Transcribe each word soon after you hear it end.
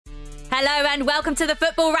Hello and welcome to the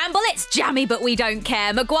Football Ramble. It's jammy, but we don't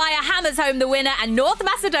care. Maguire hammers home the winner and North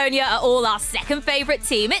Macedonia are all our second favourite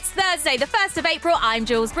team. It's Thursday, the 1st of April. I'm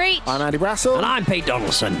Jules Breach. I'm Andy Brassel. And I'm Pete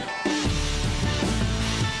Donaldson.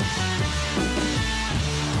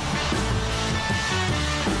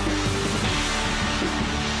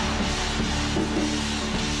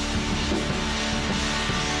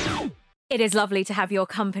 It is lovely to have your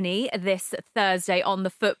company this Thursday on the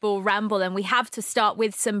Football Ramble, and we have to start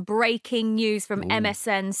with some breaking news from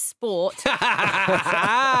MSN Sport.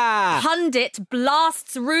 Pundit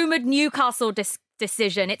blasts rumoured Newcastle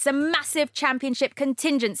decision. It's a massive championship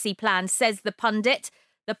contingency plan, says the pundit.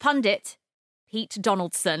 The pundit, Pete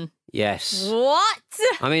Donaldson. Yes. What?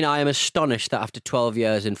 I mean, I am astonished that after 12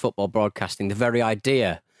 years in football broadcasting, the very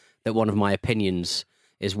idea that one of my opinions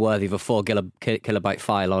is worthy of a 4 kilobyte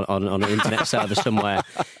file on an internet server somewhere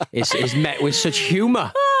is met with such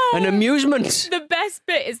humour and amusement. The best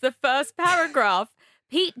bit is the first paragraph.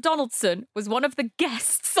 Pete Donaldson was one of the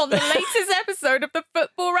guests on the latest episode of the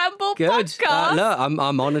Football Ramble podcast. Look,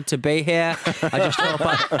 I'm honoured to be here. I just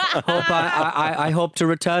I hope to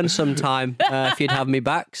return sometime if you'd have me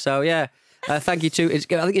back. So yeah, thank you to. I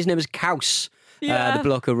think his name is Kaus. Yeah. The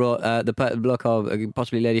bloke who wrote the bloke or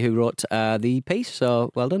possibly lady who wrote the piece.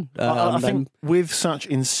 So well done. I think with such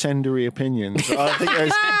incendiary opinions, I think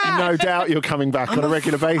there's no doubt you're coming back on a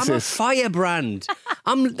regular basis. I'm a firebrand.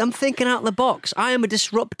 I'm thinking out the box. I am a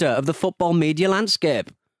disruptor of the football media landscape.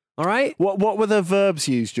 All right. What were the verbs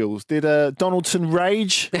used, Jules? Did Donaldson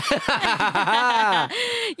rage? You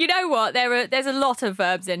know what? There's a lot of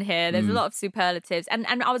verbs in here. There's a lot of superlatives, and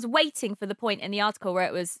I was waiting for the point in the article where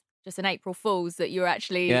it was just an April Fool's that you were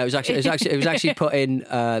actually. Yeah, it was actually put in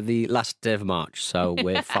the last day of March, so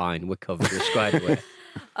we're fine. We're covered. We're squared away.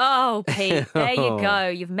 Oh, Pete, there you go.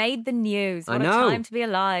 You've made the news. What a time to be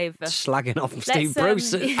alive. Slagging off Steve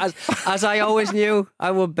Bruce, as I always knew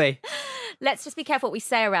I would be. Let's just be careful what we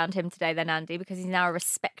say around him today then, Andy, because he's now a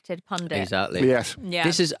respected pundit. Exactly. Yes. Yeah.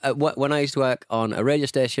 This is when I used to work on a radio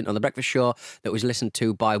station on The Breakfast Show that was listened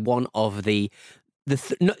to by one of you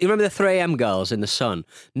remember the 3am girls in The Sun?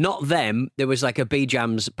 Not them. There was like a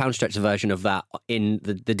B-Jams pound stretcher version of that in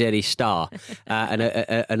the Daily Star, and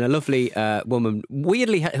a lovely woman,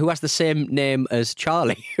 weirdly who has the same name as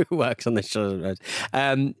Charlie, who works on this show.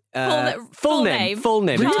 Full name,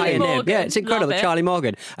 Charlie entire name. Morgan. Yeah, it's incredible, Charlie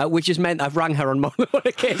Morgan, which has meant I've rang her on more than one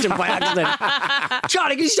occasion by accident.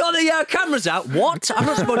 Charlie, can you sort the cameras out? What? I've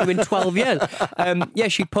not spoken to you in 12 years. Yeah,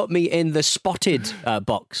 she put me in the spotted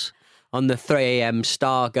box on the 3am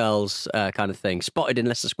Star Girls kind of thing. Spotted in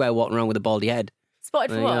Leicester Square, walking around with a baldy head.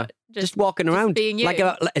 Spotted for what? Just walking around, being you.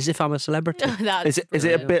 as if I'm a celebrity. Is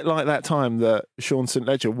it a bit like that time that Sean St.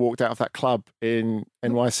 Ledger walked out of that club in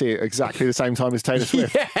NYC at exactly the same time as Taylor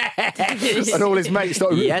Swift? Yes. And all his mates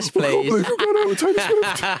started, yes, please. Oh, look, I've gone out with Taylor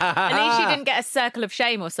Swift. At least you didn't get a circle of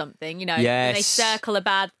shame or something, you know. Yes. When they circle a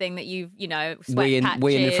bad thing that you've, sweat We in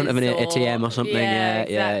the front of an patches ATM or something. Yeah,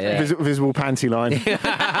 exactly. Visible panty line.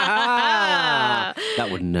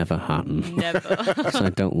 That would never happen. Never. Because I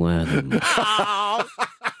don't wear them. Oh,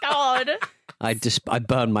 God. I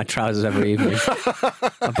burn my trousers every evening.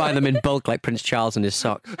 I buy them in bulk like Prince Charles and his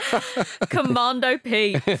socks. Commando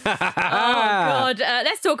Pete. Oh, God.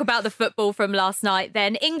 Let's talk about the football from last night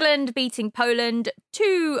then. England beating Poland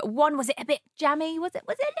 2-1. Was it a bit jammy? Was it a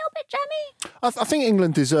little bit jammy? I think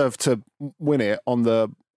England deserved to win it on the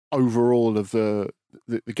overall of the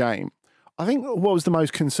game. I think what was the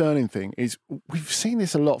most concerning thing is we've seen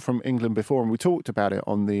this a lot from England before, and we talked about it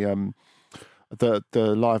on the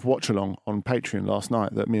live watch along on Patreon last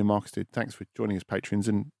night that me and Marcus did. Thanks for joining us, patrons.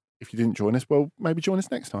 And if you didn't join us, well, maybe join us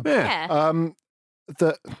next time. Yeah.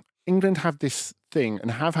 That England have this thing and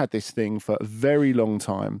have had this thing for a very long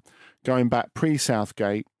time, going back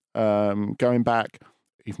pre-Southgate, going back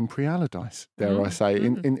even pre-Allardyce, dare I say,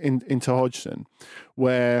 into Hodgson,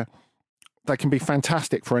 where they can be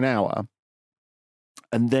fantastic for an hour,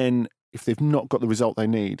 and then if they've not got the result they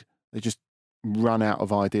need, they just run out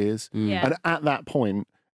of ideas. Yeah. And at that point,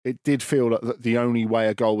 it did feel that the only way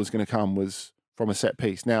a goal was going to come was from a set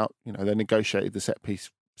piece. Now, they negotiated the set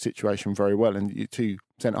piece situation very well, and your two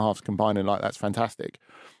centre-halves combining like that's fantastic.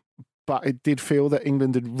 But it did feel that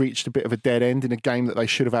England had reached a bit of a dead end in a game that they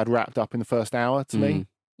should have had wrapped up in the first hour, to me.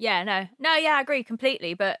 Yeah, no, I agree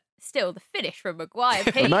completely, but still, the finish from Maguire,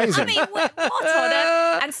 Pete. Amazing. I mean, what on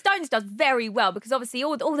earth? And Stones does very well, because obviously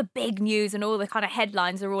all the big news and all the kind of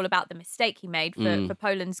headlines are all about the mistake he made for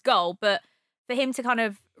Poland's goal. But for him to kind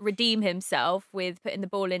of redeem himself with putting the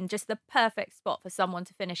ball in just the perfect spot for someone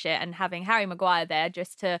to finish it, and having Harry Maguire there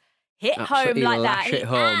just to hit home Absolutely like that. lash He it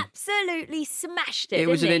home. absolutely smashed it. It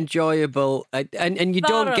was an didn't he? enjoyable, and you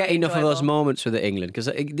don't get Thoroughly enough of those enjoyable. moments with England, because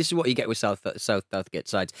this is what you get with Southgate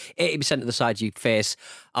sides. 80% of the sides you face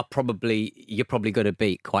you're probably going to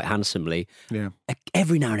beat quite handsomely. Yeah.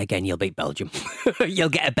 Every now and again you'll beat Belgium. You'll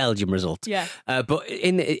get a Belgium result. Yeah. But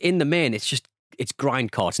in the main, it's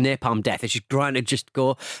grindcore, it's napalm death. It's just grind and just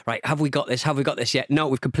go, right, have we got this? Have we got this yet? No,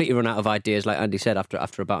 we've completely run out of ideas, like Andy said,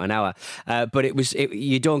 after about an hour. But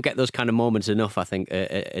you don't get those kind of moments enough, I think,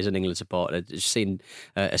 as an England supporter. Just seeing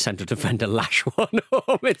a central defender lash one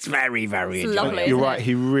home, it's very, very enjoyable. lovely. You're isn't right, it?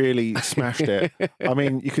 he really smashed it. I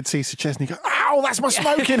mean, you could see Sir Chesney go, ow, that's my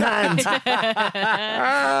smoking hand.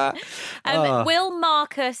 Will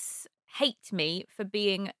Marcus hate me for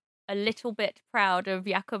being a little bit proud of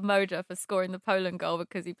Jakub Moder for scoring the Poland goal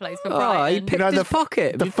because he plays for Oh, Brighton? he picked his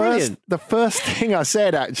pocket. The first thing I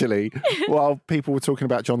said, actually, while people were talking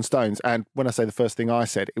about John Stones, and when I say the first thing I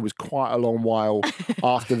said, it was quite a long while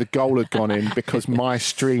after the goal had gone in because my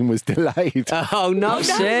stream was delayed. Oh, no,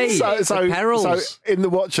 see. So perils. in the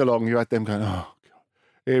watch along, you had them going, oh, God,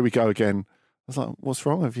 here we go again. I was like, what's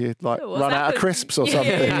wrong? Have you What's run out of happened? crisps or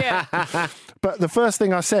something? Yeah. But the first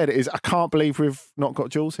thing I said is, I can't believe we've not got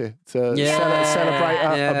Jules here to Yeah. celebrate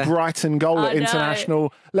a Brighton goal I at know.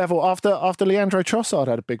 international level after Leandro Trossard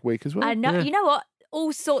had a big week as well. I know. Yeah. You know what?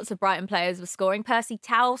 All sorts of Brighton players were scoring. Percy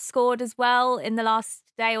Tau scored as well in the last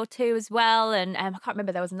day or two as well, and I can't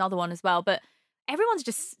remember, there was another one as well. But everyone's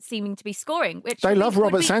just seeming to be scoring. Which They I love think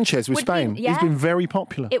would Robert be- Sanchez with would be- Spain. yeah. He's been very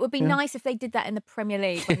popular. It would be nice if they did that in the Premier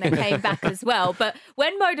League when they came back as well. But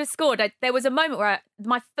when Moder scored, there was a moment where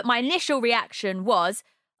my initial reaction was,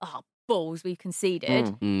 "Oh, balls, we conceded."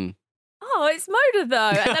 Mm. Oh, it's Moder though.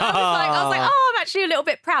 And then I was like, oh, I'm actually a little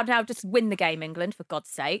bit proud now. Just win the game, England, for God's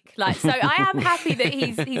sake. Like, so I am happy that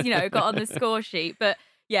he's got on the score sheet. But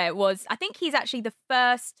yeah, it was. I think he's actually the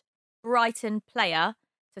first Brighton player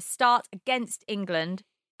to start against England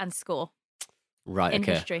and score Right, in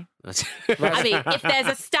okay. history. That's- I mean, if there's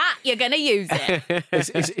a stat, you're going to use it.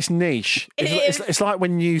 It's niche. It It's, is. it's like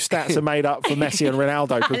when new stats are made up for Messi and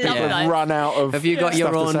Ronaldo because I people love have those. run out of. Have you got stuff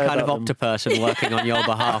your to own say kind of about them. octoperson working on your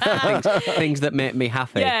behalf? things that make me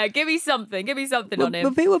happy. Yeah, give me something. Give me something Well, on him.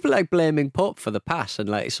 but people were like blaming Pope for the pass and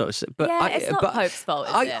like sort of. But Yeah, it's not Pope's fault,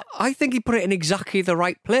 is it? I think he put it in exactly the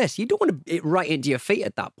right place. You don't want it right into your feet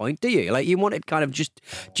at that point, do you? Like you want it kind of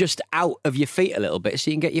just out of your feet a little bit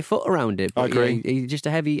so you can get your foot around it. But I agree. Yeah, just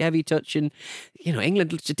a heavy touch, and England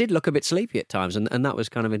did look a bit sleepy at times, and that was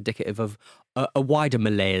kind of indicative of a wider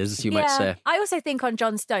malaise, you might say. I also think on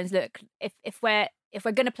John Stones, look, if we're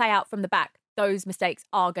going to play out from the back, those mistakes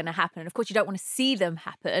are going to happen. And of course, you don't want to see them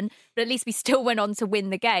happen, but at least we still went on to win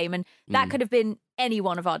the game. And that could have been any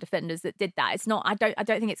one of our defenders that did that. It's not. I don't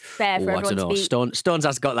think it's fair for I everyone don't to know. be. Stones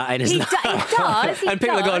has got that in his He life. does. He and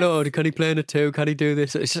people are going, does. "Oh, can he play in a two? Can he do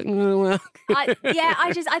this?" It's like, well. I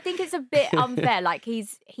think it's a bit unfair. Like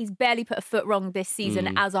he's barely put a foot wrong this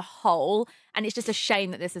season as a whole, and it's just a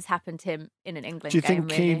shame that this has happened to him in an England Do you game.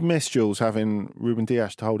 think he'd miss Jules having Ruben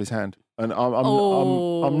Dias to hold his hand? And I'm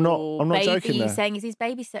not baby, joking there. saying he's his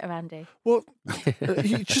babysitter, Andy. Well,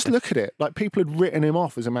 you just look at it. Like people had written him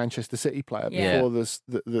off as a Manchester City player Yeah. before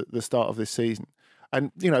the start of this season,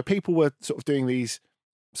 and people were sort of doing these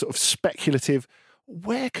sort of speculative.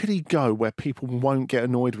 Where could he go where people won't get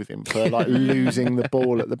annoyed with him for like losing the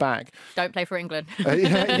ball at the back? Don't play for England.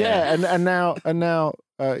 Yeah. And now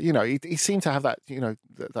he seemed to have that.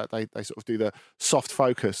 That they sort of do the soft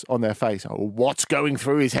focus on their face. Oh, what's going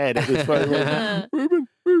through his head at this moment?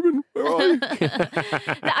 Ruben, where are you?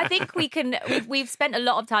 No, I think we've spent a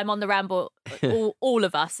lot of time on the ramble, all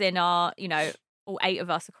of us in our, all 8 of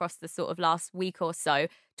us across the sort of last week or so,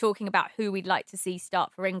 talking about who we'd like to see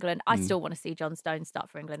start for England. I still want to see John Stones start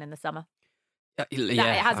for England in the summer. It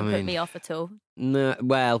hasn't put me off at all. No,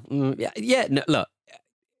 well, yeah. No, look,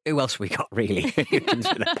 who else we got really?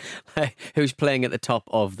 Who's playing at the top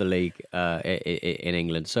of the league in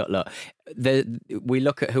England? So look, we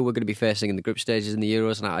look at who we're going to be facing in the group stages in the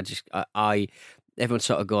Euros, and everyone's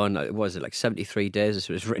sort of going, what was it, like 73 days?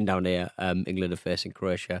 So it's written down here. England are facing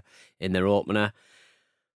Croatia in their opener.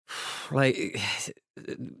 Like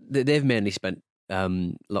they've mainly spent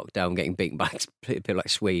lockdown getting beaten by people like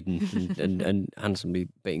Sweden and handsomely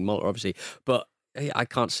beating Malta, obviously. But I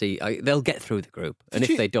can't see they'll get through the group, and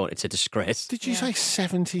if they don't, it's a disgrace. Did you say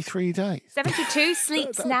 73 days? 72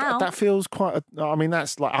 sleeps now. That feels quite.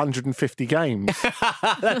 That's like 150 games.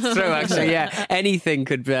 That's true, actually. Yeah, anything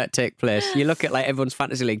could take place. You look at like everyone's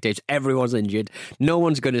fantasy league teams; everyone's injured. No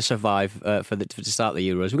one's going to survive to start the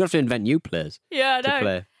Euros. We're going to have to invent new players. Yeah, I to know.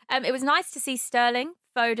 play. It was nice to see Sterling,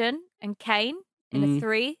 Foden, and Kane in a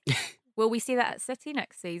 3. Will we see that at City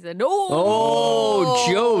next season? Oh,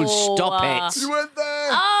 Jules, stop it. You went there.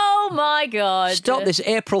 Oh, my God. Stop this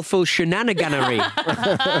April Fool's shenaniganery.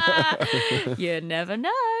 You never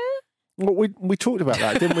know. Well, we talked about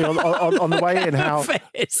that, didn't we, on the way in, how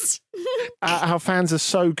fans are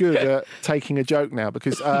so good at taking a joke now,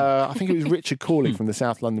 because I think it was Richard Corley from the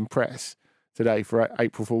South London Press today for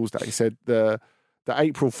April Fool's Day said the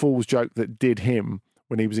April Fool's joke that did him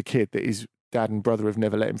when he was a kid, that his dad and brother have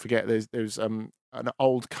never let him forget. There's an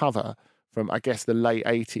old cover from, I guess, the late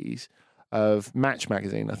 80s of Match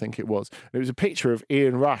magazine, I think it was. And it was a picture of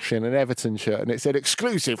Ian Rush in an Everton shirt, and it said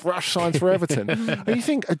 "exclusive Rush signs for Everton." And you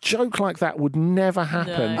think a joke like that would never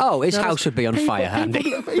happen? No. Oh, his house would be on fire, Andy.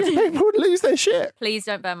 People would lose their shit. Please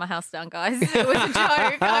don't burn my house down, guys. It was a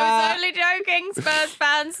joke. I was only joking, Spurs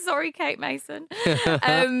fans. Sorry, Kate Mason.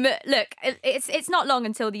 Look, it's not long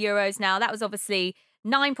until the Euros now. That was obviously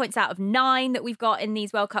 9 points out of 9 that we've got in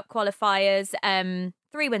these World Cup qualifiers.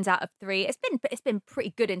 3 wins out of 3. It's been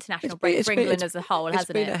pretty good international break for England as a whole,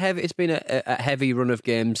 hasn't it? It's been a heavy run of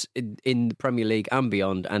games in the Premier League and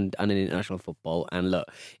beyond, and in international football. And look,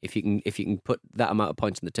 if you can put that amount of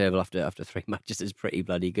points on the table after 3 matches, it's pretty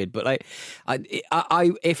bloody good. But like,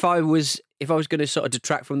 if I was going to sort of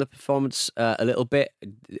detract from the performance a little bit,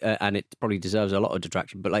 and it probably deserves a lot of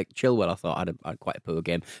detraction, but like Chilwell, I thought had quite a poor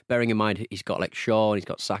game. Bearing in mind he's got like Shaw and he's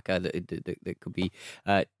got Saka that could be.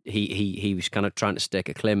 He was kind of trying to stake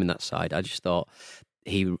a claim in that side. I just thought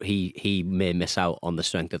he may miss out on the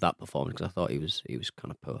strength of that performance, because I thought he was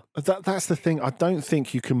kind of poor. That's the thing. I don't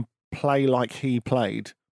think you can play like he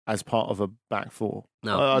played as part of a back four.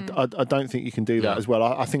 No, I don't think you can do that as well.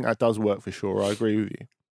 I think that does work for sure. I agree with you.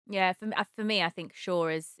 Yeah, for me, I think Shaw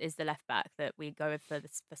is the left back that we go with for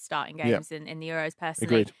starting games in the Euros.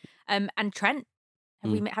 Personally, agreed. And Trent,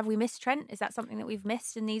 have we missed Trent? Is that something that we've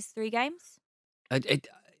missed in these 3 games?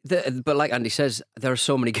 But like Andy says, there are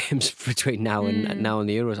so many games between now and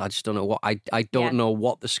the Euros. I just don't know what I don't know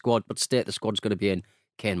what the state the squad's going to be in.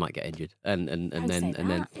 Kane might get injured, and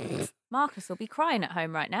then Marcus will be crying at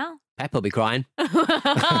home right now. Pep will be crying.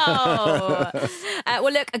 Well,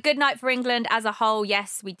 look, a good night for England as a whole.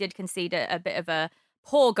 Yes, we did concede a bit of a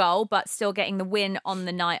poor goal, but still getting the win on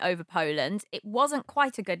the night over Poland. It wasn't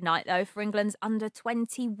quite a good night, though, for England's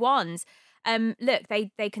under-21s. Look,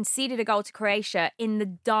 they conceded a goal to Croatia in the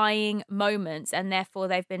dying moments, and therefore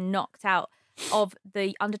they've been knocked out of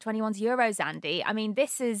the under-21s Euros, Andy. I mean,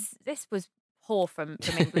 this was poor from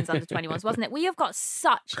England's under-21s, wasn't it? We have got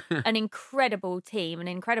such an incredible team, an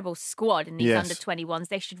incredible squad in these under-21s.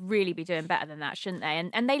 They should really be doing better than that, shouldn't they?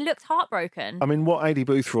 And they looked heartbroken. I mean, what Adi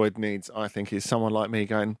Boothroyd needs, I think, is someone like me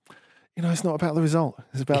going, it's not about the result.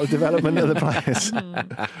 It's about the development of the players.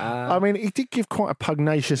 I mean, he did give quite a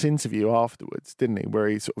pugnacious interview afterwards, didn't he? Where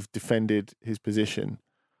he sort of defended his position.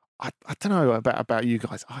 I don't know about you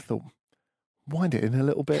guys. I thought, wind it in a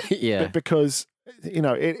little bit. Yeah. Because,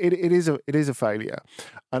 it is a failure.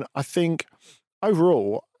 And I think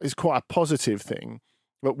overall it's quite a positive thing.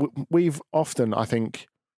 But we've often, I think,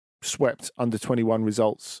 swept under-21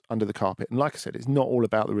 results under the carpet. And like I said, it's not all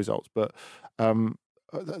about the results, but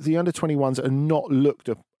the under-21s are not looked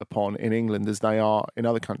upon in England as they are in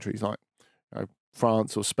other countries like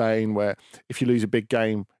France or Spain, where if you lose a big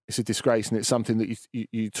game, it's a disgrace and it's something that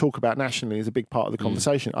you talk about nationally as a big part of the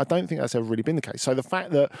conversation. I don't think that's ever really been the case. So the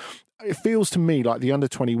fact that it feels to me like the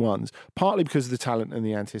under-21s, partly because of the talent and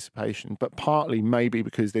the anticipation, but partly maybe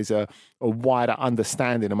because there's a wider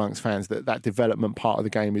understanding amongst fans that development part of the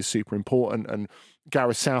game is super important, and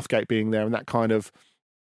Gareth Southgate being there and that kind of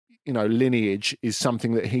lineage is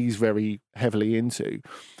something that he's very heavily into.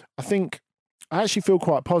 I actually feel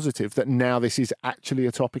quite positive that now this is actually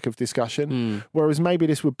a topic of discussion, whereas maybe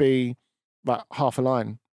this would be like half a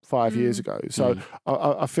line 5 years ago. So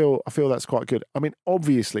I feel that's quite good. I mean,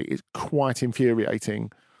 obviously, it's quite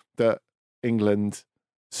infuriating that England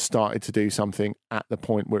started to do something at the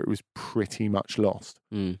point where it was pretty much lost.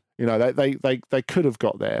 They could have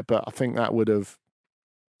got there, but I think that would have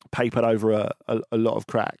papered over a lot of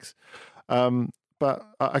cracks. But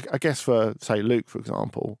I guess for, say, Luke, for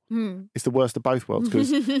example, it's the worst of both worlds,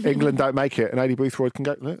 because England don't make it and Adi Boothroyd can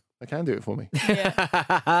go, look, they can do it for me.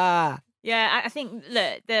 Yeah, I think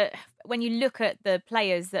when you look at the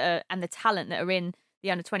players and the talent that are in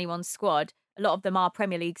the under-21 squad, a lot of them are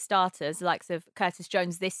Premier League starters, the likes of Curtis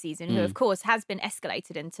Jones this season, who, of course, has been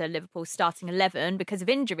escalated into Liverpool's starting 11 because of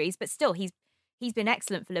injuries, but still, he's been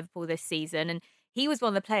excellent for Liverpool this season, and he was one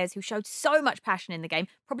of the players who showed so much passion in the game,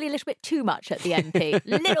 probably a little bit too much at the MP,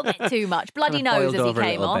 a little bit too much. Bloody nose as he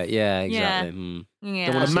came off. Yeah, exactly.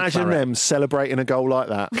 Yeah. Imagine them celebrating a goal like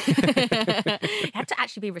that. He had to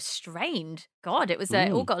actually be restrained. God, it was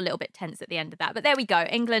all got a little bit tense at the end of that. But there we go.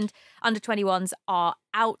 England under 21s are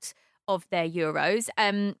out of their Euros.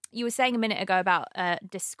 You were saying a minute ago about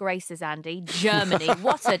disgraces, Andy. Germany,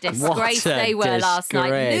 what a disgrace they were last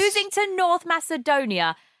night. Losing to North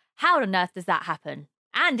Macedonia. How on earth does that happen?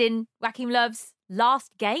 And in Joachim Löw's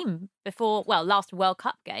last game last World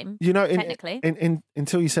Cup game, technically.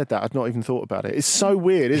 Until you said that, I'd not even thought about it. It's so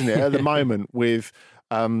weird, isn't it, at the moment with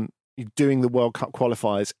doing the World Cup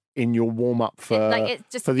qualifiers in your warm-up for it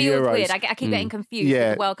just for the feels Euros. weird. I keep getting confused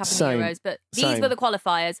with the World Cup and the Euros, but these were the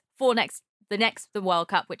qualifiers for the World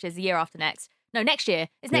Cup, which is the year after next. No, next year.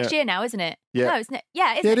 It's next year now, isn't it? Yeah. No, it's next year.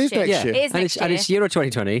 It is next year. It is next year. And it's Euro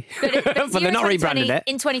 2020. But they're not rebranded it.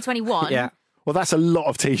 In 2021. Yeah. Well, that's a lot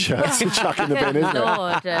of T-shirts to chuck in the bin, isn't it?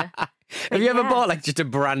 Lord. Have you ever bought like just a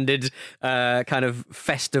branded kind of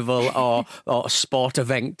festival or sport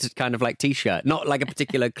event kind of like T-shirt? Not like a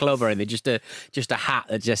particular club or anything, just a hat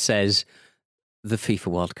that just says the FIFA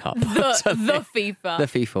World Cup. The FIFA. The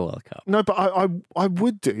FIFA World Cup. No, but I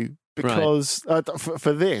would do because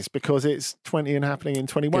for this because it's 20 and happening in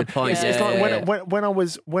 21. Good point. It's like when I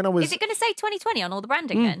was. Is it going to say 2020 on all the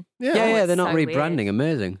branding then? Yeah, they're not so rebranding. weird.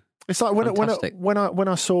 Amazing. It's like when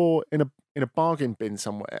I saw in a bargain bin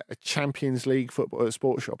somewhere a Champions League football at a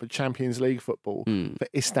sports shop, a Champions League football for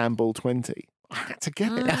Istanbul 20. I had to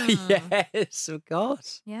get it. Yes, of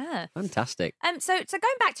course. Yeah. Fantastic. So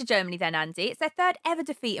going back to Germany then, Andy, it's their third ever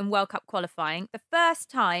defeat in World Cup qualifying. The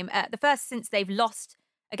first since they've lost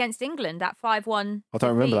against England at 5-1. I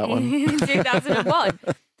don't remember that one. In 2001.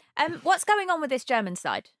 What's going on with this German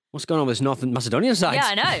side? What's going on with this North Macedonian side? Yeah,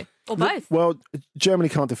 I know. Or both. Well, Germany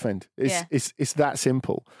can't defend. It's that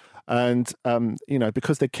simple. And,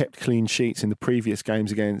 because they kept clean sheets in the previous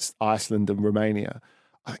games against Iceland and Romania,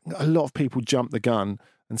 I think a lot of people jumped the gun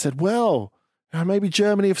and said, well, maybe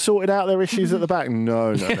Germany have sorted out their issues at the back.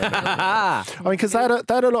 No. I mean, because they had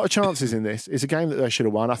a lot of chances in this. It's a game that they should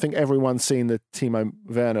have won. I think everyone's seen the Timo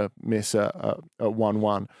Werner miss at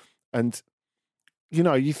 1-1. And,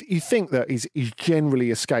 you think that he's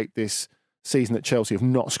generally escaped this season at Chelsea of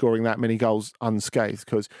not scoring that many goals unscathed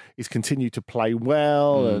because he's continued to play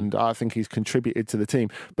well and I think he's contributed to the team.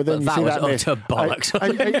 But then you see that miss. Utter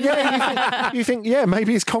bollocks. You think,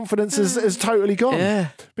 maybe his confidence has totally gone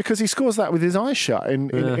because he scores that with his eyes shut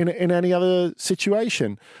in any other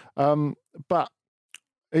situation. But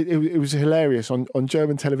it was hilarious. On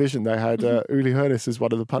German television, they had Uli Hoeneß as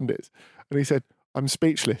one of the pundits and he said, I'm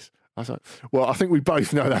speechless. I was like, well, I think we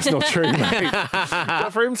both know that's not true, mate.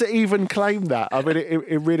 But for him to even claim that, I mean,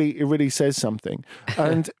 it really says something.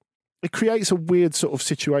 And it creates a weird sort of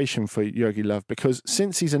situation for Jogi Löw because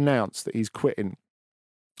since he's announced that he's quitting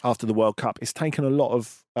after the World Cup, it's taken a lot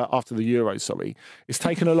of, after the Euros, sorry, it's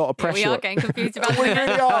taken a lot of pressure. We are getting confused about We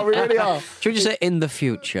really are. Should we just say in the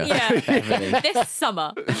future? Yeah. This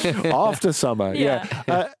summer. After summer, he has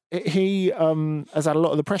had a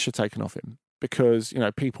lot of the pressure taken off him. Because,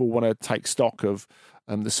 people want to take stock of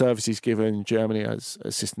the services given Germany as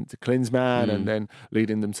assistant to Klinsmann and then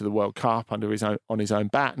leading them to the World Cup on his own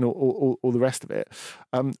bat and all the rest of it,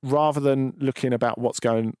 rather than looking about what's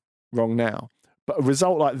going wrong now. But a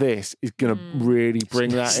result like this is going to really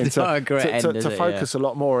bring that into to focus a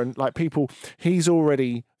lot more. And like he's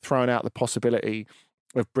already thrown out the possibility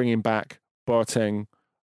of bringing back Boateng,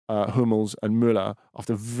 Hummels and Müller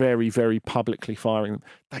after very, very publicly firing them.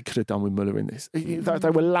 They could have done with Müller in this. They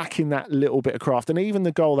were lacking that little bit of craft. And even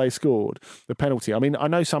the goal they scored, the penalty. I mean, I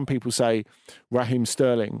know some people say Raheem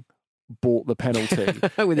Sterling bought the penalty.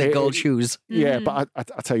 With their gold shoes. Yeah, but I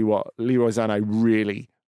tell you what, Leroy Sané really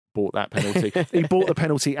bought that penalty. He bought the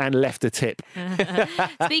penalty and left a tip.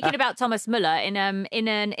 Speaking about Thomas Müller, in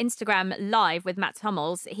an Instagram live with Mats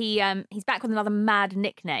Hummels, he's back with another mad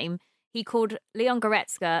nickname. He called Leon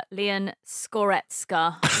Goretzka Leon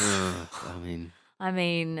Skoretzka. I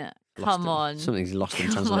mean, come on. Something's lost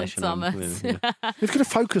in translation. Come on, Thomas. He's going to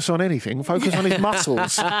focus on anything. Focus on his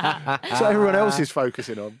muscles. So everyone else is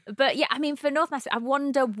focusing on. But yeah, I mean, for North Macedonia, I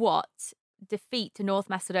wonder what defeat to North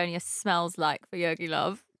Macedonia smells like for Jogi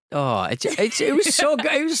Löw. Oh, it was so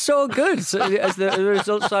good. It was so good as the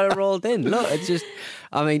results started rolled in. Look, it's just.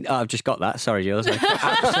 I mean, I've just got that. Sorry, Jules.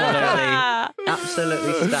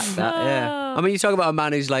 Absolutely stacked that. Yeah. I mean, you talk about a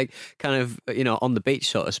man who's like kind of, on the beach,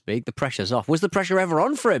 so to speak. The pressure's off. Was the pressure ever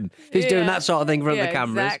on for him? He's doing that sort of thing in front of the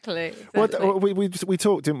cameras. Exactly. Well, we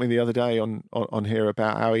talked, didn't we, the other day on here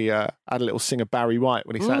about how he had a little sing of Barry White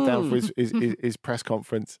when he sat down for his press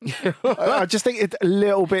conference. I just think it's a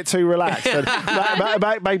little bit too relaxed. And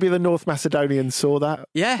maybe the North Macedonians saw that.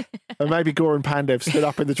 Yeah. And maybe Goran Pandev stood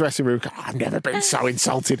up in the dressing room. I've never been so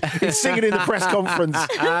insulted. He's singing in the press conference.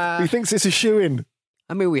 He thinks it's a shoo-in.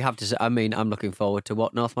 I mean, we have to say, I'm looking forward to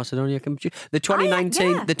what North Macedonia can produce. The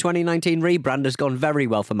 2019 rebrand has gone very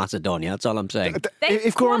well for Macedonia. That's all I'm saying.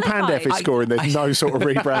 If Goran Pandev is scoring, there's no sort of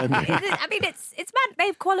rebranding. I mean, it's mad.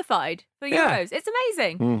 They've qualified for Euros. It's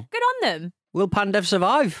amazing. Good on them. Will Pandev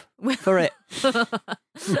survive for it?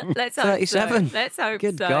 Let's hope 37. So. Let's hope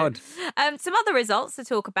Good so. God. Some other results to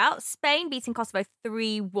talk about. Spain beating Kosovo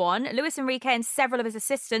 3-1. Luis Enrique and several of his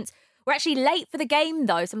assistants were actually late for the game,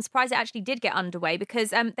 though, so I'm surprised it actually did get underway because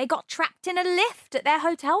they got trapped in a lift at their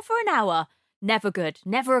hotel for an hour. Never good.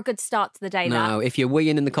 Never a good start to the day, No, if you're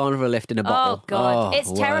weeing in the corner of a lift in a bottle. Oh, God. It's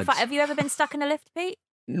words. terrifying. Have you ever been stuck in a lift, Pete?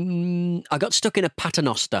 I got stuck in a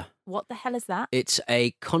paternoster. What the hell is that? It's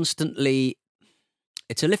a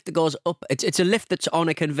lift that goes up. It's a lift that's on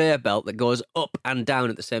a conveyor belt that goes up and down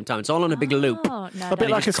at the same time. It's all on a big loop. Oh, no, A bit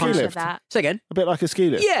like a ski lift. Say again. A bit like a ski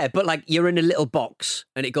lift. Yeah, but like you're in a little box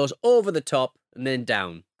and it goes over the top and then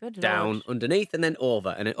down. Good down, Lord. underneath, and then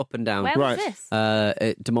over, and then up and down. Where was this?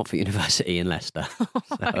 At De Montfort University in Leicester. So,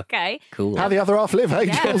 Okay. Cool. How the other half live, eh,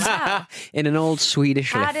 Yeah, Jules? wow. In an old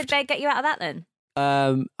Swedish How lift. did they get you out of that then?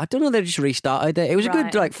 I don't know. They just restarted it. It was a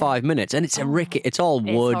good Right, 5 minutes, and it's a rickety. It's all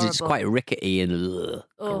It's wood. It's horrible. quite rickety and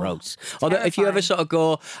gross. Although if you ever terrifying. sort of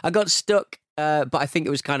go, I got stuck. But I think it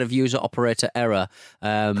was kind of user operator error.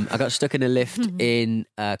 I got stuck in a lift in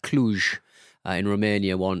Cluj. In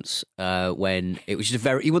Romania once when it was just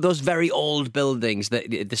those very old buildings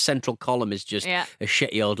that the central column is just a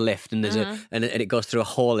shitty old lift and there's and it goes through a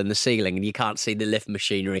hole in the ceiling and you can't see the lift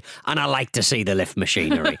machinery, and I like to see the lift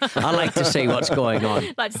machinery. I like to see what's going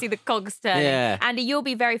on. Like to see the cogs turning. Yeah. Andy, you'll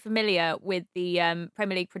be very familiar with the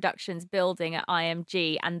Premier League Productions building at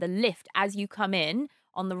IMG, and the lift as you come in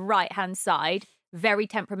on the right-hand side, very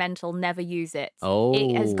temperamental, never use it. Oh.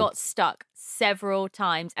 It has got stuck several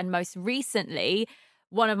times. And most recently,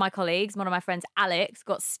 one of my friends, Alex,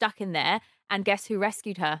 got stuck in there. And guess who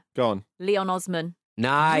rescued her? Go on. Leon Osman.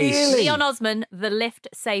 Nice. Really? Leon Osman, the lift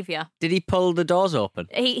saviour. Did he pull the doors open?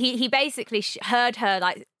 He basically heard her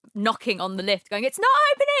like knocking on the lift going, it's not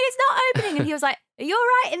opening. And he was like, are you all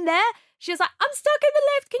right in there? She was like, I'm stuck in the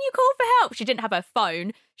lift. Can you call for help? She didn't have her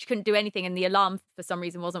phone. She couldn't do anything. And the alarm, for some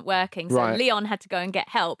reason, wasn't working. So Right. Leon had to go and get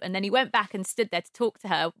help. And then he went back and stood there to talk to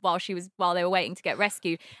her while they were waiting to get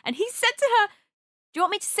rescued. And he said to her, do you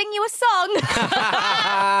want me to sing you a song?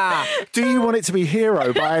 Do you want it to be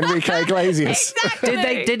Hero by Enrique Iglesias?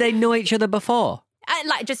 Exactly. Did they know each other before?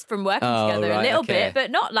 Like just from working Oh, together right, a little okay. bit,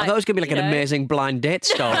 but not like. I thought it was going to be like you an know. amazing blind date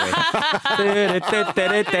story. Can you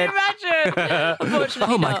imagine?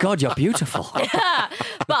 Unfortunately, Oh my not. God, you're beautiful.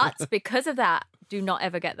 But because of that, do not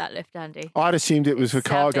ever get that lift, Andy. I'd assumed it was for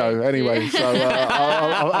cargo savage. anyway, so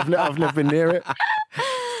I've never been near it.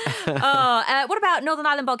 What about Northern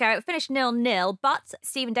Ireland, Bulgaria? It finished 0-0, but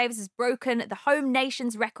Stephen Davis has broken the home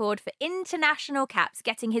nation's record for international caps,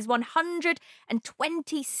 getting his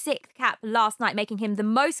 126th cap last night, making him the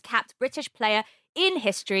most capped British player in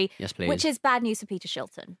history. Yes, please. Which is bad news for Peter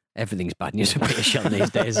Shilton. Everything's bad news for Peter Shilton these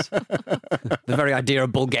days. The very idea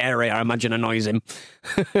of Bulgaria, I imagine, annoys him.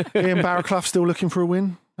 Ian Barraclough still looking for a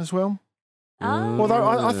win as well. Oh. Although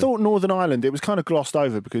I thought Northern Ireland, it was kind of glossed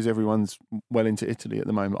over because everyone's well into Italy at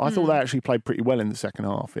the moment. I thought they actually played pretty well in the second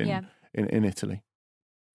half in Italy.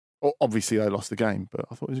 Obviously, they lost the game, but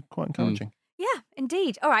I thought it was quite encouraging. Yeah,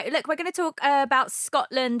 indeed. All right, look, we're going to talk about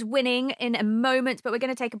Scotland winning in a moment, but we're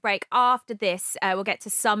going to take a break after this. We'll get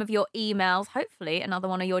to some of your emails, hopefully another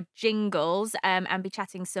one of your jingles, and be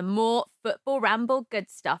chatting some more football ramble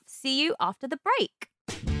good stuff. See you after the break.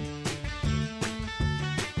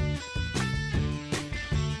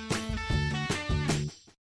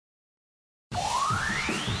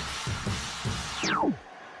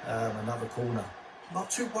 Another corner. Not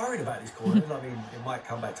too worried about these corners. I mean, it might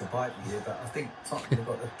come back to bite me here, but I think Tottenham have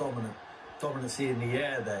got the dominancy in the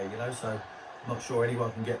air there, you know, so I'm not sure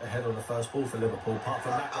anyone can get ahead on the first ball for Liverpool, apart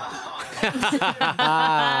from that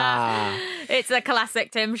guy. It's a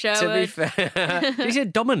classic Tim To be Sherwood. fair, he's a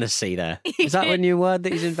dominacy there. Is that a new word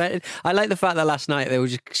that he's invented? I like the fact that last night they were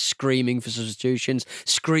just screaming for substitutions,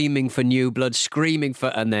 screaming for new blood, screaming for,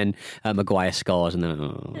 and then Maguire scores, and then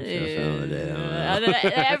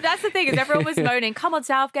That's the thing, is everyone was moaning, come on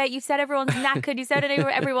Southgate, you said everyone's knackered, you said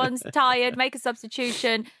everyone's tired, make a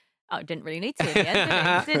substitution. Oh, it didn't really need to in the end, did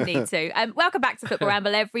it? Didn't need to. Welcome back to Football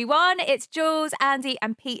Ramble, everyone. It's Jules, Andy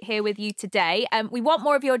and Pete here with you today. We want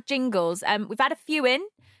more of your jingles. We've had a few in.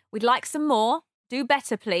 We'd like some more. Do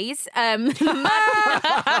better, please. Oh,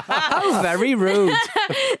 very rude.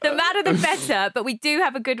 The madder the better. But we do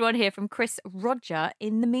have a good one here from Chris Roger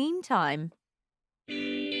in the meantime.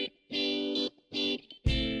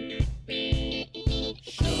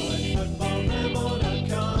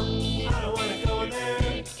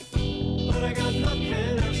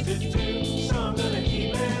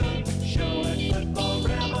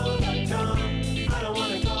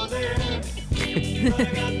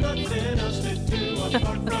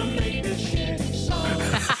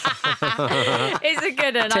 It's a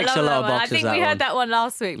good one. I love that one. I think we heard that one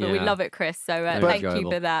last week, but we love it, Chris. So thank you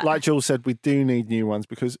for that. Like Jules said, we do need new ones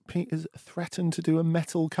because Pete has threatened to do a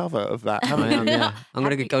metal cover of that, haven't you? Yeah. I'm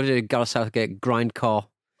going to go to Gareth Southgate grindcore.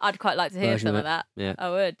 I'd quite like to hear some of that. Yeah. I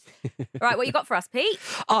would. Right, what you got for us, Pete?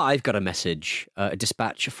 I've got a message, a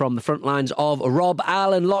dispatch from the front lines of Rob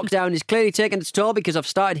Allen. Lockdown is clearly taking its toll because I've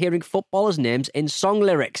started hearing footballers' names in song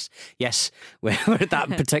lyrics. Yes, we're at that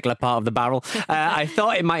particular part of the barrel. I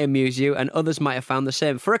thought it might amuse you, and others might have found the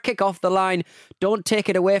same. For a kick off the line, "Don't Take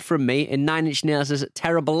It Away From Me" in Nine Inch Nails'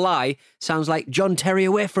 Terrible Lie sounds like "John Terry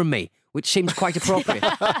Away From Me," which seems quite appropriate.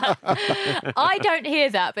 I don't hear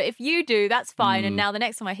that, but if you do, that's fine. And now the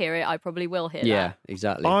next time I hear it, I probably will hear that. Yeah,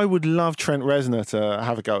 exactly. I would love Trent Reznor to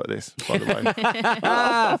have a go at this, by the way.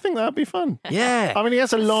 I think that'd be fun. Yeah. I mean, he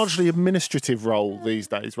has a largely administrative role these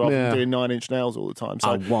days rather than doing Nine Inch Nails all the time.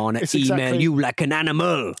 So I want to email you like an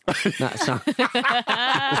animal. That's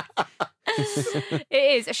It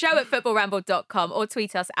is a show at footballramble.com or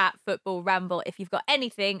tweet us at footballramble if you've got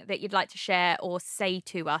anything that you'd like to share or say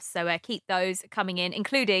to us. So keep those coming in,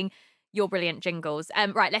 including your brilliant jingles.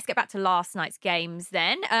 Right, let's get back to last night's games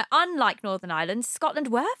then. Unlike Northern Ireland, Scotland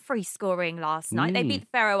were free scoring last night. They beat the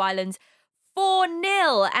Faroe Islands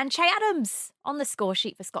 4-0, and Che Adams on the score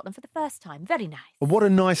sheet for Scotland for the first time. Very nice. What a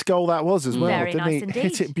nice goal that was as well. Very Didn't nice he indeed.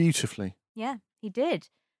 hit it beautifully? Yeah, he did.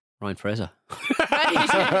 Ryan Fraser.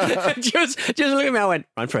 just look at me. I went,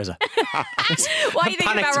 Ryan Fraser. What are you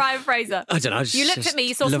thinking about Ryan Fraser? I don't know. You looked at me,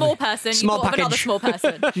 you saw small person, Small you thought of another small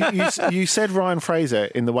person. You said Ryan Fraser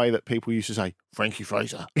in the way that people used to say, Frankie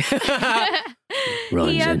Fraser.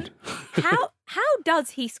 Ryan's in. How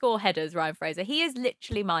does he score headers, Ryan Fraser? He is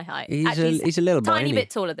literally my height. He's a little boy, tiny isn't bit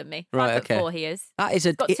taller than me. Right, 5'4" he is. That is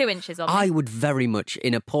He's got 2 inches on me. I would very much,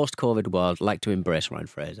 in a post-COVID world, like to embrace Ryan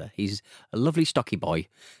Fraser. He's a lovely, stocky boy,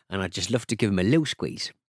 and I'd just love to give him a little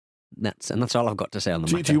squeeze. That's all I've got to say on the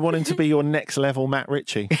matter. Do you want him to be your next level Matt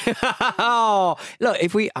Ritchie? Oh, look,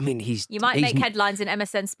 You might make headlines in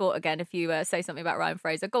MSN Sport again if you say something about Ryan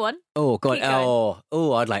Fraser. Go on. Oh, God.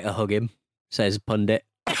 Oh, I'd like to hug him, says pundit.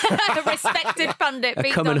 Respected pundit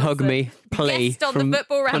Pete Come and hug Donaldson. me, play Guest on from the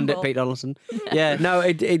Football Ramble. pundit Pete Donaldson. Yeah, no,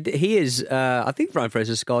 he is. I think Ryan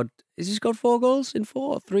Fraser scored. Has he scored 4 goals in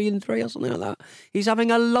 4, 3 in 3, or something like that? He's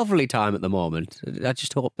having a lovely time at the moment. I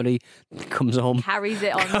just hope that he comes home, carries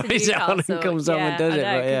it on to carries it Newcastle. on and comes home and does I it.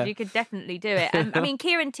 know, But yeah, you could definitely do it. I mean,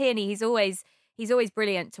 Kieran Tierney, he's always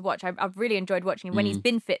brilliant to watch. I've really enjoyed watching him when he's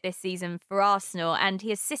been fit this season for Arsenal, and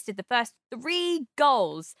he assisted the first 3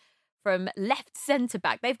 goals from left centre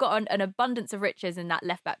back. They've got an abundance of riches in that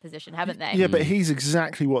left back position, haven't they? Yeah, but he's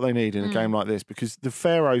exactly what they need in a game like this because the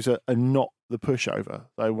Pharaohs are not the pushover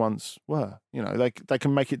they once were. You know, they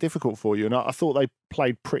can make it difficult for you. And I thought they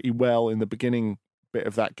played pretty well in the beginning bit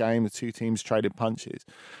of that game. The 2 teams traded punches.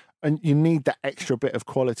 And you need that extra bit of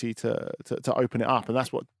quality to open it up. And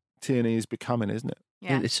that's what Tierney is becoming, isn't it?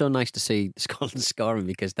 Yeah. It's so nice to see Scotland scoring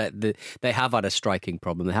because they have had a striking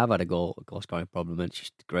problem. They have had a goal scoring problem, and it's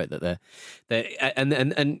just great that they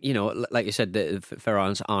and you know, like you said, the Faroe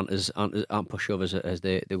Islands aren't pushovers as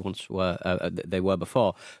they once were. They were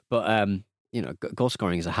before, but you know, goal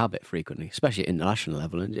scoring is a habit frequently, especially at international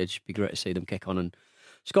level, and it should be great to see them kick on and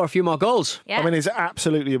score a few more goals. Yeah. I mean, it's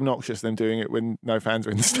absolutely obnoxious them doing it when no fans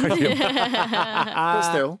are in the stadium. But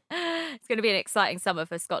still. It's going to be an exciting summer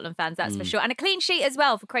for Scotland fans, that's for sure. And a clean sheet as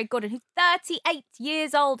well for Craig Gordon, who's 38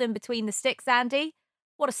 years old in between the sticks, Andy.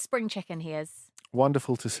 What a spring chicken he is.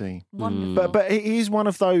 Wonderful to see. Wonderful. But he is one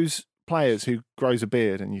of those players who grows a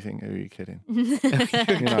beard and you think, who are you kidding? You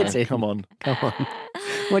know, come on.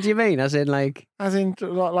 What do you mean? As in, like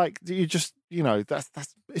you just, you know, that's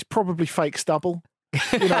it's probably fake stubble.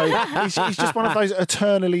 You know, he's just one of those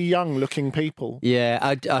eternally young-looking people. Yeah,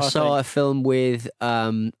 I saw a film with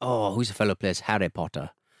who's the fellow who plays Harry Potter?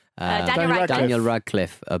 Daniel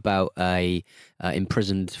Radcliffe about a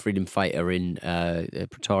imprisoned freedom fighter in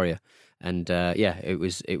Pretoria, and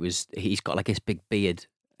he's got like this big beard.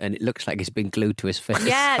 and it looks like it's been glued to his face.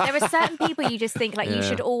 Yeah, there are certain people you just think like you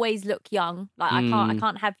should always look young. Like I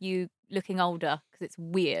can't have you looking older because it's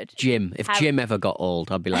weird. Jim, if Jim ever got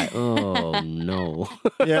old, I'd be like, oh no.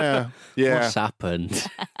 Yeah. What's happened?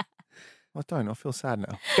 I don't. I feel sad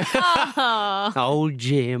now. Oh. Old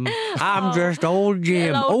Jim. I'm just old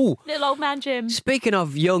Jim. Little old man Jim. Speaking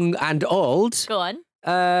of young and old, Go on.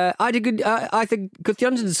 I think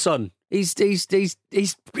Gudjonsson's son. He's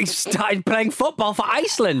started playing football for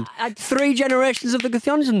Iceland. 3 generations of the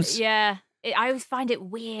Gudjonssons. Yeah. I always find it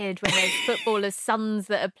weird when there's footballers' sons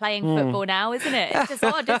that are playing football now, isn't it? It's just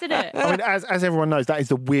odd, isn't it? I mean, as everyone knows, that is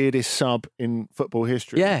the weirdest sub in football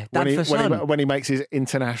history. Yeah, when he makes his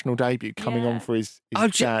international debut, coming on for his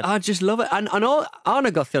dad. I just love it. And Arne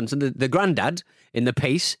Gudjonsson, the granddad in the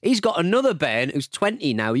piece, he's got another bairn who's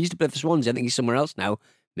 20 now. He used to play for Swansea. I think he's somewhere else now.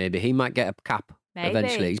 Maybe he might get a cap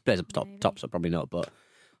eventually. He plays up top, so probably not, but...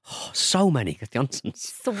 Oh, so many Gudjonssons.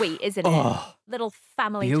 Sweet, isn't it? Little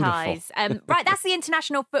family ties. Right, that's the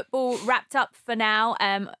international football wrapped up for now.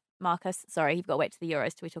 Marcus, sorry, you've got to wait to the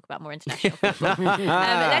Euros till we talk about more international football.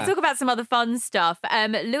 Let's talk about some other fun stuff.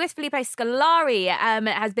 Luis Felipe Scolari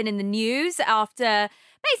has been in the news after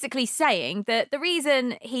basically saying that the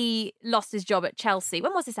reason he lost his job at Chelsea,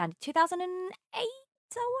 when was this, Andy? 2008, I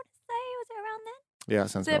want to say? Was it around then? Yeah, that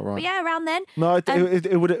sounds about right. Yeah, around then. No,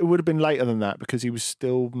 it would have been later than that because he was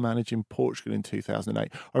still managing Portugal in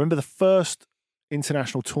 2008. I remember the first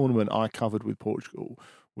international tournament I covered with Portugal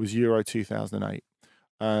was Euro 2008.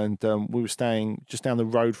 And we were staying just down the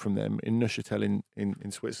road from them in Neuchâtel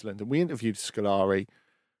in Switzerland. And we interviewed Scolari.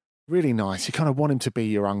 Really nice. You kind of want him to be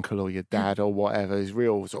your uncle or your dad or whatever. He's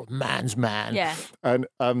real sort of man's man. Yeah. And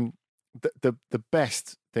the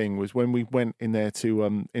best thing was when we went in there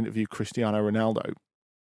to interview Cristiano Ronaldo, and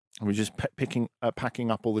we were just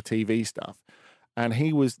packing up all the TV stuff, and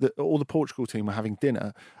all the Portugal team were having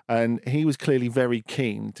dinner, and he was clearly very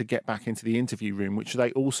keen to get back into the interview room, which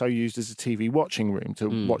they also used as a TV watching room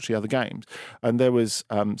to watch the other games. And there was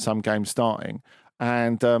some games starting,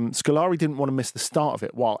 and Scolari didn't want to miss the start of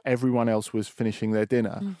it while everyone else was finishing their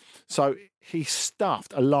dinner, so he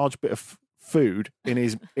stuffed a large bit of food in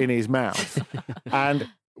his mouth, and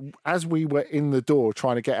as we were in the door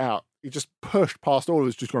trying to get out, he just pushed past all of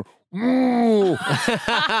us, just going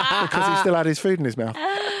because he still had his food in his mouth.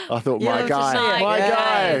 I thought, my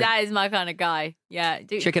guy. That is my kind of guy. Yeah,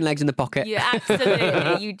 chicken legs in the pocket. Yeah,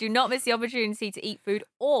 absolutely. You do not miss the opportunity to eat food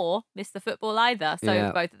or miss the football either.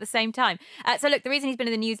 So both at the same time. So look, the reason he's been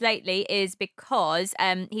in the news lately is because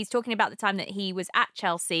he's talking about the time that he was at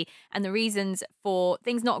Chelsea and the reasons for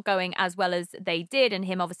things not going as well as they did, and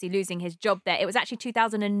him obviously losing his job there. It was actually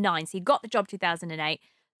 2009. So he got the job 2008,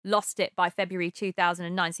 lost it by February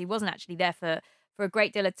 2009. So he wasn't actually there for a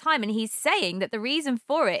great deal of time. And he's saying that the reason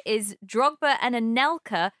for it is Drogba and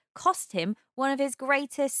Anelka cost him one of his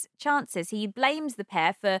greatest chances. He blames the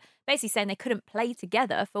pair for basically saying they couldn't play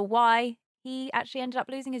together for why he actually ended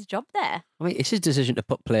up losing his job there. I mean, it's his decision to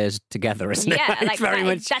put players together, isn't it? Yeah, like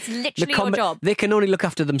that's literally your job. They can only look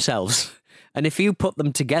after themselves. And if you put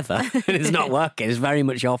them together and it's not working, it's very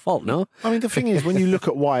much your fault, no? I mean, the thing is, when you look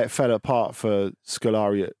at why it fell apart for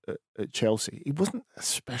Scolari at Chelsea, he wasn't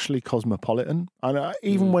especially cosmopolitan. And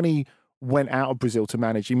even when he went out of Brazil to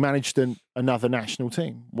manage, he managed another national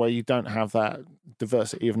team where you don't have that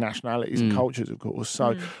diversity of nationalities and cultures, of course.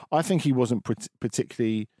 So I think he wasn't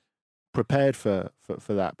particularly prepared for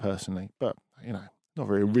that personally. But, you know, not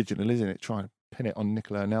very original, isn't it, trying to pin it on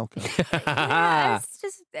Nicola Anelka? Yeah,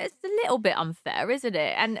 it's a little bit unfair, isn't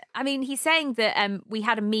it? And I mean, he's saying that we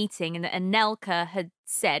had a meeting and that Anelka had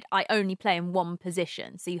said, I only play in one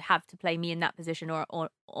position, so you have to play me in that position or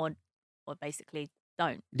basically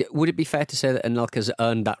don't. Would it be fair to say that Anelka's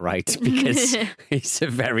earned that right because he's a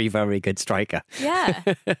very, very good striker? Yeah.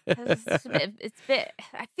 It's a bit,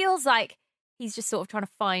 it feels like he's just sort of trying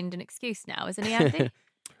to find an excuse now, isn't he, Andy?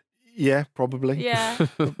 Yeah, probably. Yeah.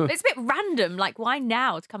 It's a bit random. Like, why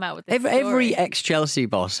now to come out with this story? Every ex-Chelsea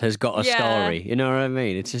boss has got a story. You know what I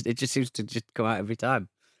mean? It just seems to just come out every time.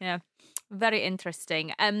 Yeah. Very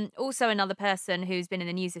interesting. Also, another person who's been in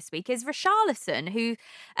the news this week is Richarlison, who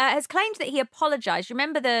has claimed that he apologised.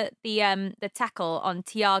 Remember the tackle on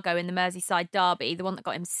Thiago in the Merseyside derby, the one that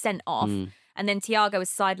got him sent off? And then Thiago was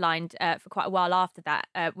sidelined for quite a while after that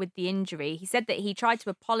with the injury. He said that he tried to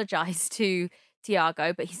apologise to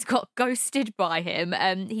Thiago, but he's got ghosted by him.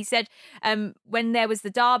 He said when there was the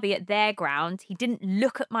derby at their ground, he didn't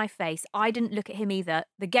look at my face. I didn't look at him either.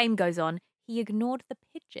 The game goes on. He ignored the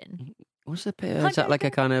pigeon. What's the pigeon? Is that like a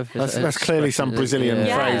kind of... That's clearly some Brazilian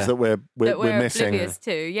phrase that we're missing. Oblivious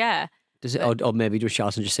to, yeah. Does it, or maybe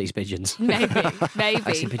Richarlison just sees pigeons? Maybe.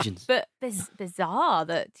 I see pigeons. But bizarre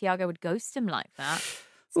that Thiago would ghost him like that.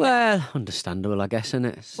 Well, understandable, I guess, isn't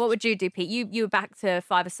it? What would you do, Pete? You were back to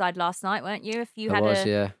five-a-side last night, weren't you? If you had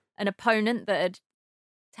an opponent that had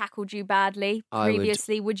tackled you badly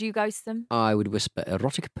previously, would you ghost them? I would whisper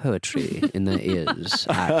erotic poetry in their ears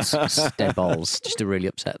at their balls just to really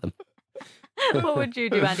upset them. What would you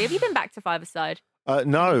do, Andy? Have you been back to five-a-side?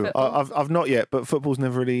 No, I've not yet, but football's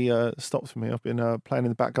never really stopped for me. I've been playing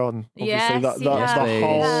in the back garden, obviously, Yes, that's the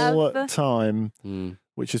whole time, Mm.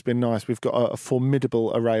 which has been nice. We've got a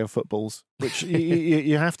formidable array of footballs, which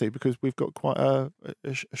you have to, because we've got quite a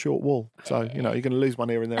short wall. So, you're going to lose one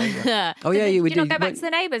here and there. Anyway. Oh, yeah, you not go back to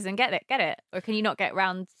the neighbours and get it? Or can you not get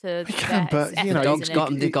round to You can, but,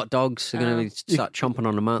 they've got dogs. They're going to start chomping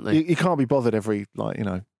on them, aren't they? You can't be bothered every,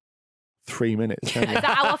 3 minutes. Can you? Is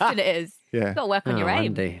that how often it is? Yeah. You've got to work on your aim.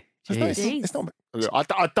 Andy. It's not.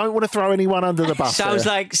 I don't want to throw anyone under the bus. Sounds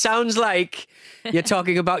like you're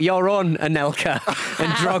talking about your own Anelka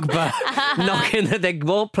and Drogba knocking. They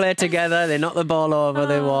won't play together. They knock the ball over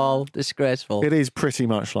the wall. Disgraceful. It is pretty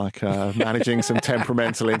much like managing some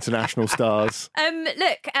temperamental international stars.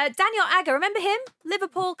 Look, Daniel Agger, remember him?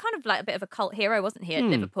 Liverpool, kind of like a bit of a cult hero, wasn't he, at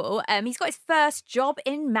Liverpool? He's got his first job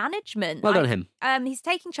in management. Well done, him. He's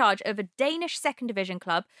taking charge of a Danish second division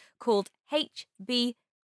club called HB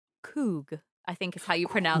Koog, I think is how you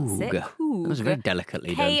pronounce it. Koog. That was very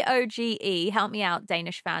delicately done. Koge. Help me out,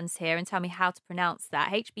 Danish fans here, and tell me how to pronounce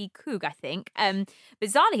that. HB Koog, I think.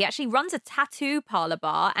 Bizarrely, he actually runs a tattoo parlour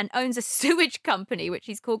bar and owns a sewage company, which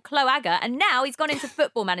he's called Cloaga. And now he's gone into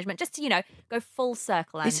football management just to, go full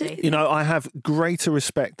circle, Andy. I have greater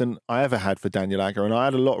respect than I ever had for Daniel Agger, and I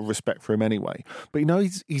had a lot of respect for him anyway. But,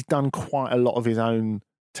 he's done quite a lot of his own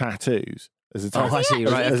tattoos. As a tattoo. I see,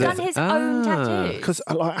 right. He's done his own tattoos. Because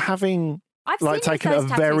having I've taken seen a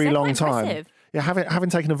his very tattoos. long They're quite time. impressive. Yeah, having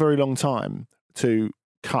taken a very long time to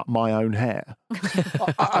cut my own hair.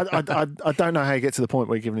 I don't know how you get to the point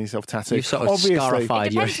where you're giving yourself tattoos. You've sort of scarified It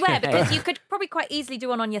depends where, because you could probably quite easily do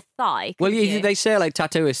one on your thigh. Well, couldn't you? they say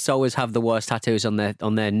tattooists always have the worst tattoos on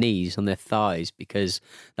their knees, on their thighs, because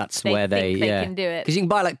that's They where think they can do it. Because you can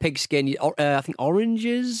buy pigskin. I think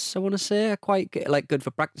oranges, I want to say, are quite good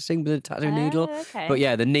for practicing with a tattoo needle. Okay. But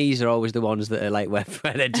yeah, the knees are always the ones that are where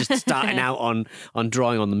they're just starting out on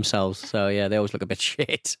drawing on themselves. So yeah, they always look a bit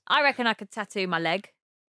shit. I reckon I could tattoo my leg.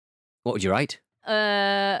 What would you write?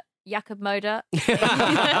 Jakob Moder.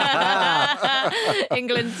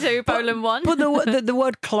 England 2, Poland 1. But the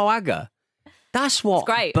word cloaca, that's what It's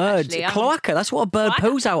great, birds. actually. Cloaca, that's what a bird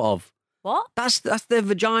Cloaca? poos out of. What? That's their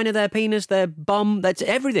vagina, their penis, their bum. That's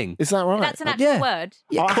everything. Is that right? That's an actual Yeah. word.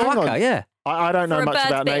 Yeah, hang on. cloaca. Yeah. I don't For know a much bird's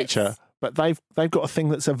about bits. nature, but they've got a thing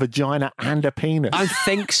that's a vagina and a penis. I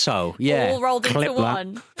think so. Yeah. All rolled into Clip that.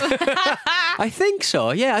 one. I think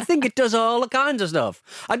so. Yeah, I think it does all kinds of stuff.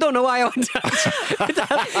 I don't know why I would. It does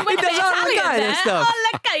all the kind of stuff. All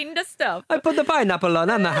the kind of stuff. I put the pineapple on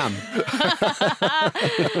and the ham.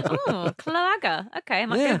 Oh, cloaca. Okay, I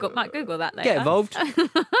might Google that later. Get involved.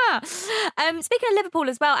 Speaking of Liverpool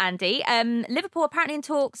as well, Andy, Liverpool apparently in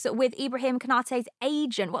talks with Ibrahim Konate's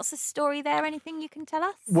agent. What's the story there? Anything you can tell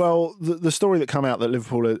us? Well, the story that come out that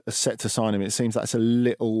Liverpool are set to sign him, it seems that's a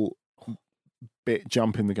little bit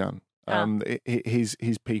jumping the gun. His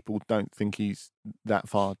people don't think he's that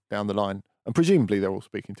far down the line, and presumably they're all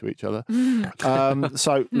speaking to each other.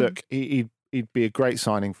 So look, he'd be a great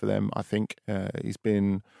signing for them. I think he's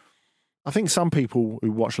been. I think some people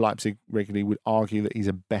who watch Leipzig regularly would argue that he's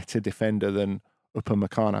a better defender than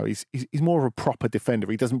Upamecano. He's more of a proper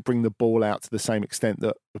defender. He doesn't bring the ball out to the same extent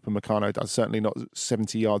that Upamecano does. Certainly not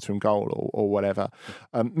 70 yards from goal or whatever.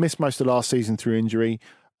 Missed most of last season through injury.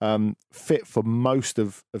 Fit for most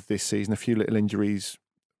of this season. A few little injuries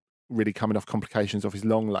really coming off complications of his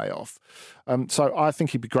long layoff. So I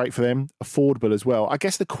think he'd be great for them. Affordable as well. I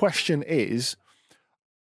guess the question is,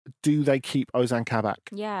 do they keep Ozan Kabak?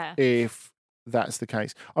 Yeah. If that's the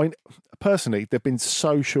case. I mean, personally, they've been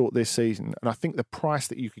so short this season, and I think the price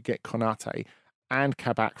that you could get Konate and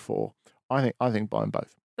Kabak for, I think buy them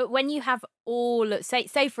both. But when you have all,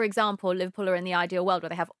 say for example, Liverpool are in the ideal world where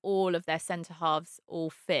they have all of their centre halves all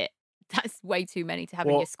fit. That's way too many to have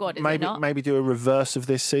in your squad, is it not? Maybe do a reverse of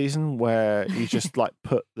this season where you just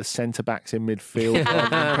put the centre backs in midfield,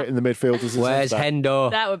 and putting the midfielders as Where's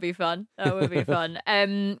Hendo? That would be fun. That would be fun.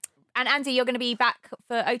 And Andy, you're going to be back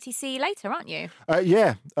for OTC later, aren't you?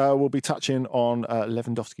 Yeah, we'll be touching on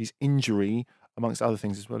Lewandowski's injury amongst other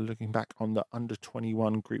things as well, looking back on the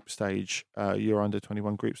under-21 group stage, your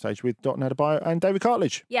under-21 group stage with Dotun Adebayo and David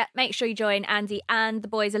Cartledge. Yeah, make sure you join Andy and the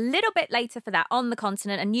boys a little bit later for that on the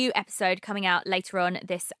continent. A new episode coming out later on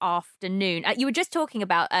this afternoon. You were just talking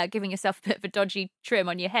about giving yourself a bit of a dodgy trim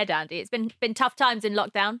on your head, Andy. It's been tough times in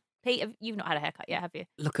lockdown. Pete, you've not had a haircut yet, have you?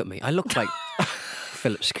 Look at me. I look like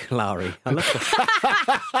Philip Scolari.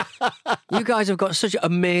 You guys have got such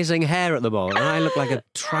amazing hair at the moment, and I look like a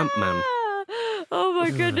tramp man. Oh my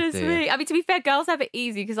goodness dear. me. I mean, to be fair, girls have it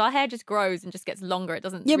easy because our hair just grows and just gets longer. It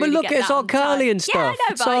doesn't Yeah, really but look, get it's that all on time. curly and stuff. Yeah, I know,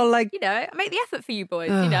 It's but all like... I make the effort for you boys,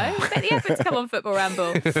 make the effort to come on Football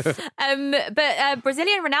Ramble. But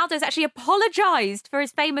Brazilian Ronaldo's actually apologised for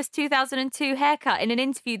his famous 2002 haircut in an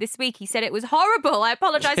interview this week. He said it was horrible. I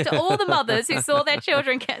apologise to all the mothers who saw their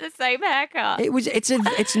children get the same haircut. It's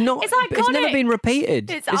not. It's It's never iconic. been repeated.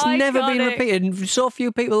 It's never been iconic. repeated. So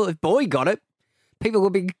few people. If Boy got it, people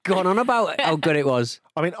would be going on about how good it was.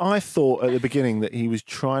 I mean, I thought at the beginning that he was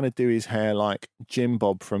trying to do his hair like Jim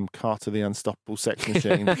Bob from Carter the Unstoppable Sex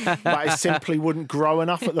Machine, but it simply wouldn't grow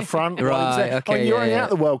enough at the front. Right, okay, I mean, you're yeah, only yeah. at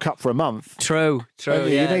the World Cup for a month. True. You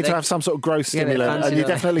Yeah, need to have some sort of growth Yeah, they stimulant, fancy and you that.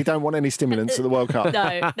 definitely don't want any stimulants at the World Cup.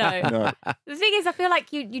 No. No. The thing is, I feel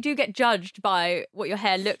like you do get judged by what your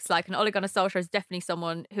hair looks like, and Ole Gunnar Solskjaer is definitely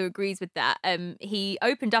someone who agrees with that. He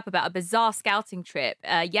opened up about a bizarre scouting trip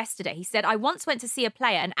yesterday. He said, "I once went to see a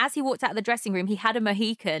player, and as he walked out of the dressing room, he had a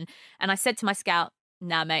Mohican, and I said to my scout,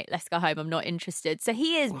 'Nah, mate, let's go home. I'm not interested.' So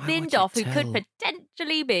he is Why binned would you off, who could tell?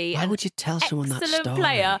 potentially be Why an would you tell someone that excellent story?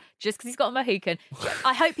 player just because he's got a Mohican.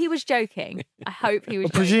 I hope he was joking. Well,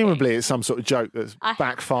 presumably, it's some sort of joke that's I-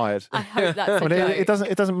 backfired. I hope that's I a mean, joke.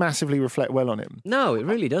 it doesn't massively reflect well on him. No, it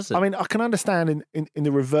really doesn't. I mean, I can understand in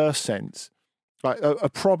the reverse sense, like a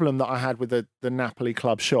problem that I had with the Napoli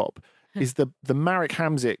club shop is the Marek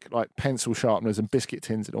Hamzik like pencil sharpeners and biscuit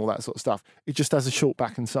tins and all that sort of stuff. It just has a short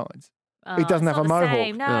back and sides. He doesn't it's have a not the mohawk.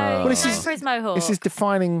 same. No, Well, he's this known is- for his mohawk. It's his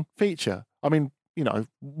defining feature. I mean,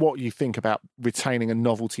 what you think about retaining a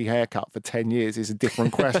novelty haircut for 10 years is a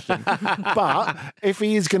different question. But if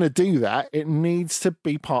he is going to do that, it needs to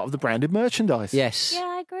be part of the branded merchandise. yes. Yeah,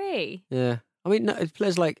 I agree. Yeah. I mean,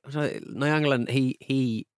 players like Nyangland,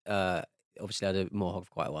 he obviously had a mohawk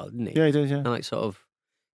for quite a while, didn't he? Yeah, he does, yeah. And like sort of,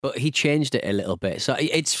 but he changed it a little bit. So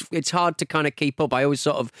it's hard to kind of keep up. I always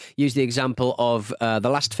sort of use the example of the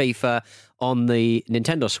last FIFA on the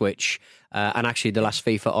Nintendo Switch, and actually the last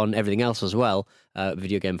FIFA on everything else as well.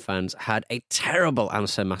 Video game fans had a terrible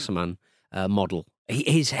Anse Massaman model.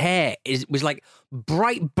 His hair was like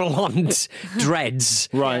bright blonde dreads,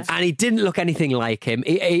 Right. and he didn't look anything like him.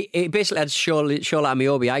 He basically had Shola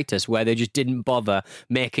Amiobi-itis, where they just didn't bother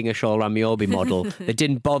making a Shola Amiobi model. They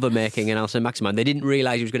didn't bother making an Alcin Maximan. They didn't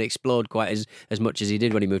realise he was going to explode quite as much as he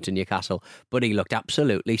did when he moved to Newcastle. But he looked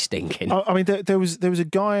absolutely stinking. I mean, there was a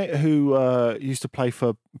guy who used to play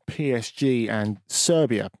for PSG and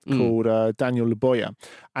Serbia called Daniel Luboya,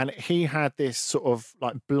 and he had this sort of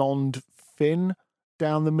like blonde fin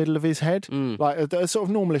down the middle of his head, like a sort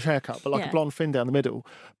of normalish haircut, but like a blonde fin down the middle.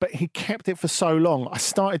 But he kept it for so long, I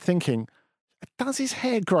started thinking, does his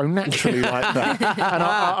hair grow naturally like that? And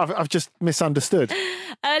I've just misunderstood.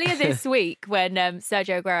 Earlier this week, when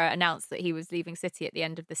Sergio Aguero announced that he was leaving City at the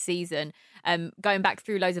end of the season, going back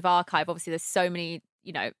through loads of archive, obviously there's so many,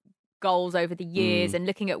 goals over the years, and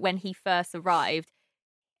looking at when he first arrived.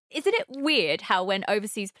 Isn't it weird how when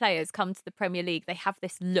overseas players come to the Premier League, they have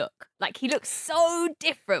this look? Like, he looks so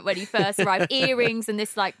different when he first arrived. Earrings and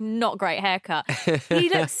this, like, not great haircut. He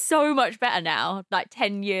looks so much better now, like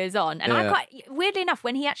 10 years on. And weirdly enough,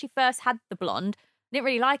 when he actually first had the blonde, I didn't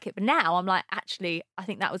really like it. But now I'm like, actually, I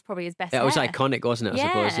think that was probably his best It was hair. iconic, wasn't it, I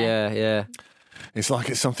Yeah. suppose? Yeah. It's like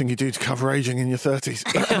it's something you do to cover aging in your 30s.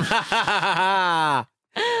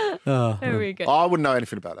 Very good. I wouldn't know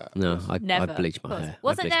anything about that. No, I Never. bleached my Of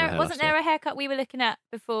course. hair. Wasn't there a haircut we were looking at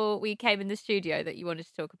before we came in the studio that you wanted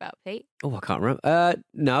to talk about, Pete? Oh, I can't remember.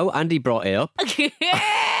 No, Andy brought it up.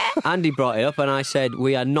 Andy brought it up, and I said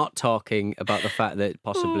we are not talking about the fact that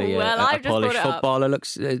possibly Ooh, well, a I've just Polish brought it up. footballer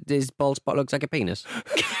looks his bald spot looks like a penis.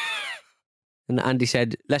 And Andy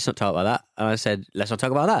said, "Let's not talk about that." And I said, "Let's not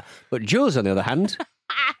talk about that." But Jules, on the other hand,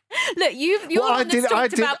 Look, you're Well, the one that's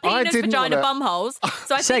talked about I penis, didn't vagina, wanna- bumholes.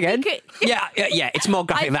 So I say think again. you could... Yeah, it's more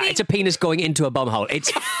graphic than that. think- It's a penis going into a bumhole.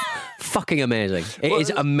 It's fucking amazing. It is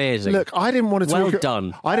amazing. Look, I didn't want to Well talk.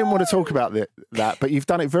 done. I didn't want to talk about that, but you've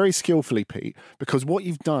done it very skillfully, Pete. Because what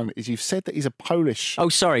you've done is you've said that he's a Polish, Oh,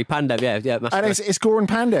 sorry, Pandev. Yeah. and it's Goran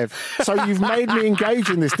Pandev. So you've made me engage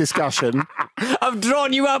in this discussion I've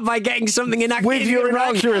drawn you up by getting something inaccurate with your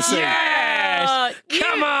wrong. inaccuracy. Yeah. yes.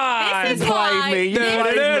 Come on. This is why.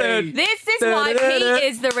 This is why Pete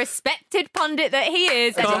is the respected pundit that he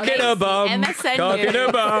is. Cock in a bum. MSN. Cock in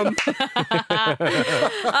a bum.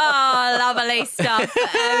 Oh, lovely stuff.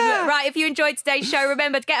 Right, if you enjoyed today's show,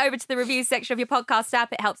 remember to get over to the reviews section of your podcast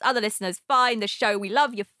app. It helps other listeners find the show. We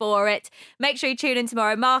love you for it. Make sure you tune in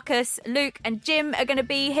tomorrow. Marcus, Luke and Jim are going to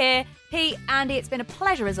be here. Pete, Andy, it's been a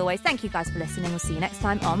pleasure as always. Thank you guys for listening. We'll see you next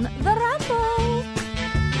time on The Ramble.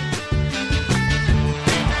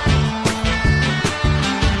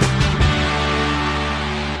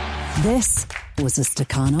 This was a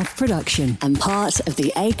Stakhanov production and part of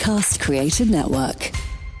the Acast Creative Network.